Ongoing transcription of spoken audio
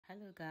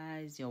Hello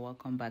guys, you're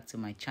welcome back to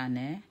my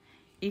channel.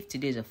 If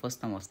today is the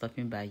first time of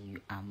stopping by, you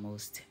are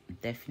most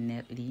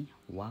definitely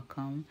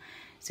welcome.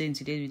 So in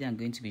today's video I'm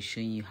going to be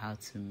showing you how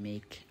to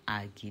make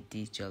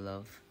AGIDI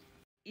jollof.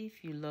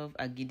 If you love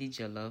AGIDI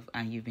jollof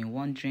and you've been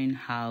wondering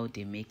how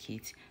they make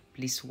it,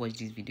 please watch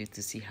this video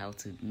to see how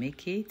to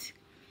make it.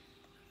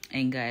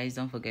 And guys,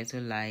 don't forget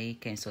to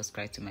like and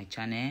subscribe to my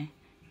channel.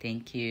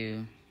 Thank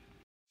you.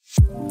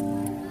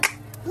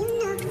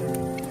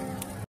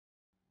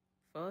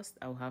 First,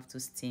 I'll have to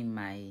steam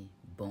my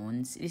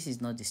bones. This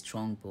is not the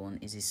strong bone,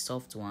 it's a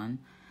soft one.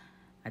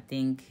 I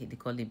think they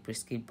call it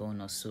brisket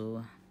bone or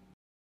so.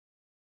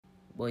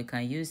 But you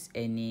can use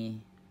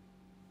any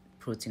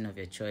protein of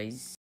your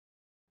choice.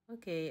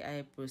 Okay,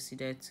 I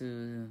proceeded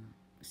to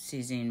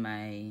season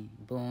my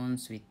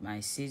bones with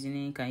my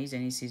seasoning. You can use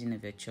any seasoning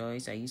of your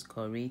choice. I use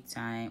curry,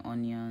 thyme,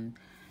 onion,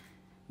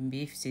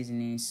 beef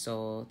seasoning,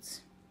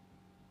 salt,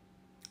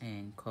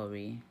 and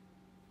curry.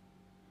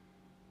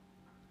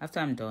 After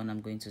I'm done,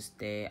 I'm going to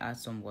stir, add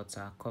some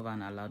water, cover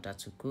and allow that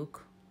to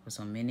cook for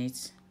some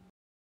minutes.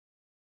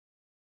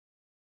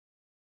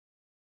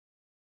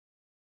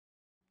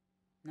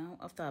 Now,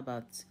 after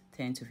about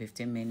 10 to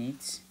 15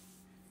 minutes,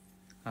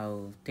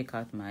 I'll take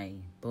out my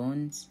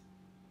bones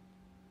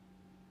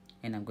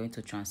and I'm going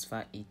to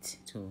transfer it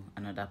to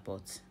another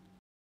pot.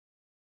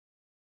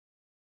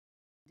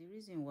 The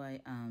reason why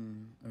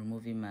I'm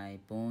removing my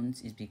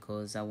bones is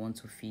because I want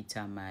to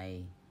filter my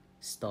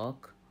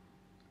stock.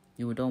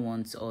 You don't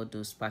want all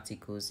those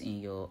particles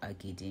in your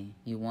agidi.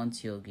 You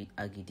want your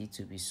agidi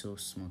to be so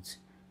smooth.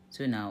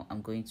 So now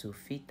I'm going to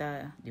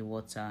filter the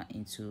water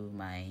into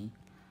my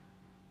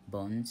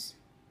bones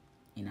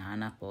in a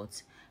Hana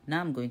pot.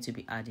 Now I'm going to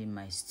be adding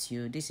my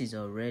stew. This is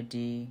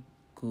already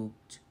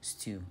cooked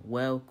stew,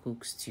 well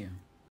cooked stew.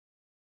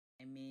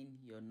 I mean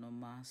your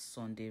normal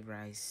Sunday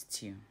rice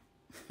stew,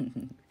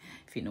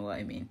 if you know what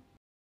I mean.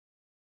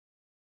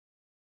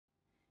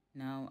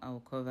 Now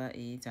I'll cover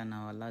it and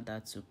I'll allow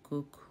that to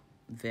cook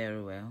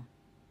very well.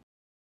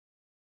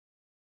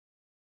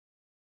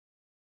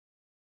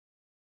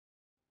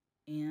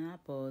 In another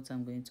pot,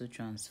 I'm going to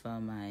transfer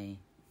my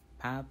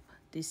pap.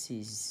 This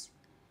is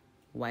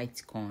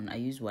white corn. I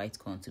use white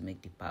corn to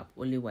make the pap,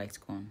 only white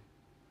corn.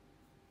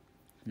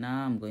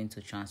 Now I'm going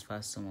to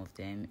transfer some of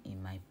them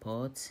in my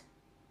pot.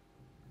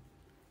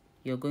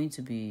 You're going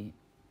to be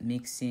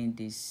mixing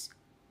this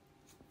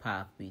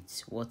pap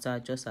with water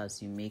just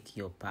as you make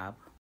your pap.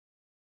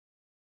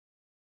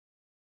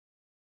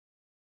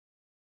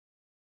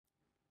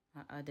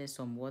 I added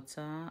some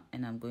water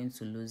and I'm going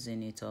to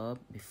loosen it up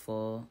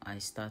before I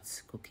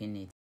start cooking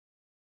it.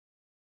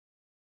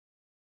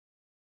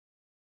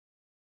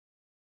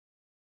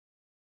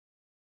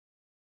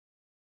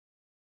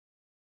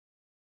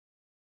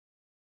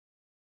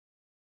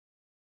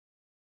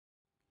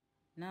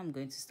 Now I'm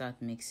going to start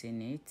mixing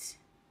it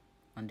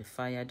on the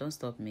fire. Don't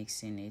stop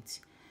mixing it.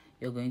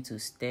 You're going to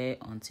stir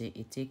until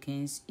it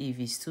thickens. If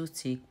it's too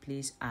thick,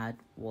 please add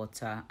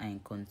water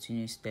and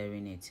continue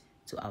stirring it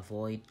to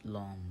avoid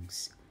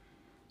lumps.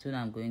 So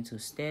now I'm going to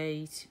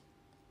stir it.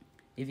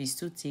 If it's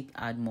too thick,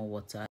 add more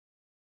water.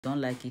 If you don't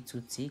like it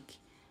too thick,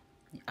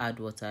 add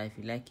water. If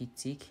you like it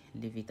thick,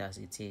 leave it as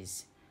it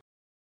is,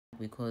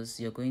 because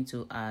you're going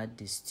to add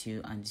the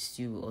stew and the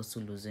stew will also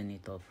loosen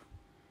it up.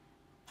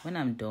 When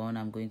I'm done,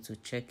 I'm going to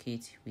check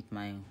it with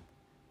my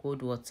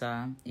cold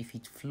water. If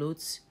it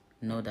floats,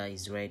 know that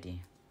it's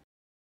ready.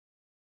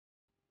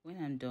 When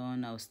I'm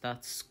done, I'll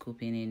start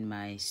scooping in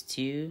my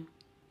stew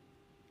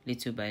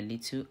little by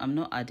little. I'm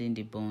not adding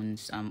the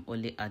bones, I'm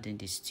only adding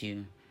the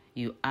stew.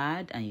 You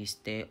add and you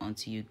stir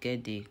until you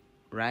get the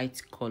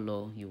right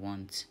color you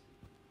want.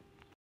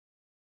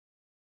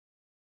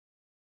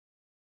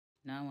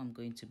 Now I'm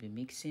going to be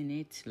mixing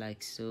it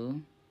like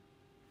so.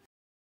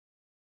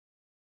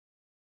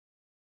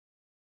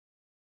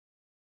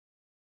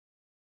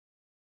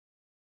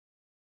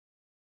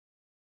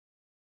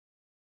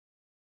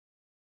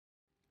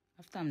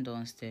 After I'm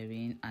done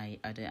stirring, I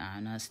added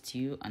another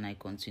stew and I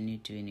continue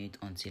doing it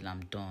until I'm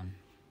done.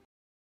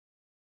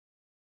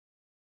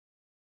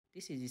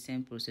 This is the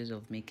same process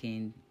of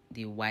making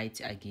the white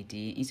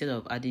agidi. Instead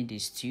of adding the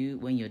stew,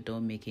 when you're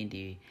done making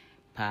the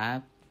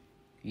pap,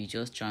 you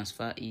just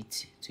transfer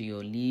it to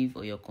your leaf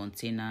or your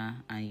container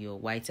and your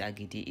white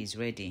agidi is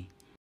ready.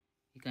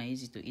 You can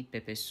use it to eat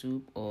pepper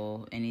soup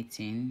or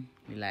anything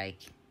you like.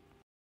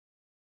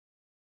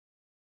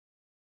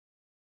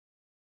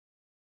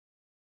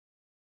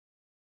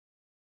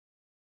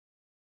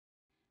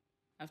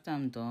 After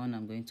I'm done,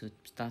 I'm going to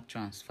start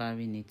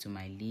transferring it to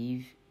my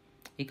leaf.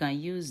 You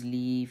can use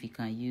leaf, you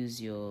can use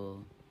your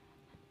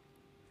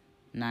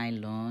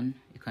nylon,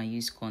 you can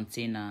use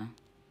container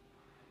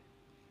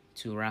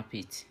to wrap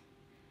it.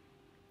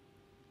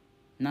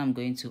 Now I'm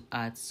going to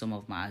add some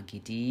of my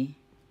agidi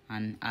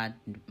and add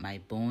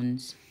my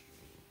bones,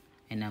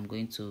 and I'm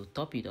going to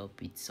top it up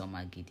with some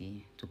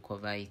agidi to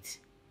cover it.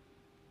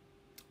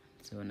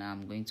 So now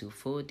I'm going to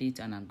fold it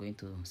and I'm going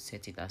to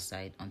set it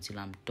aside until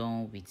I'm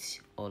done with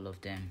all of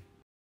them.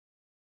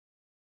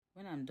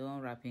 When I'm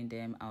done wrapping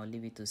them, I'll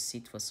leave it to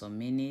sit for some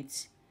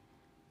minutes.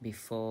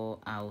 before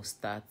I'll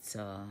start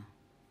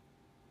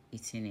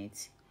eating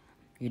it.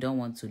 You don't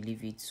want to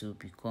leave it to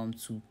become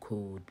too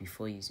cold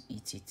before you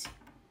eat it.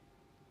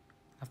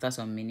 After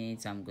some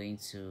minutes, I'm going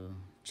to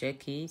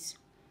check it.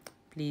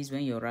 Please,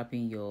 when you're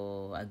wrapping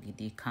your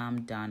agidi,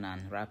 calm down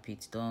and wrap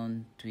it.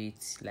 Don't do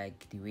it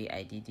like the way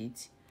I did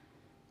it,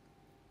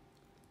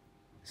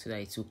 so that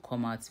it will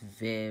come out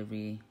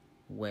very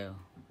well.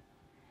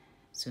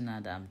 So now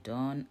that I'm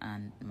done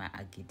and my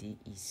agidi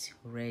is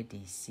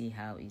ready, see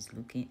how it's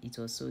looking. It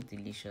was so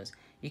delicious.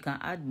 You can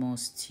add more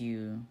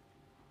stew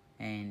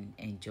and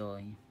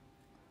enjoy.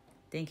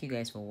 Thank you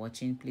guys for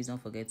watching. Please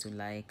don't forget to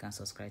like and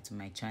subscribe to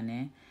my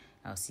channel.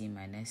 I'll see you in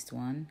my next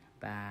one.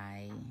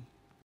 Bye.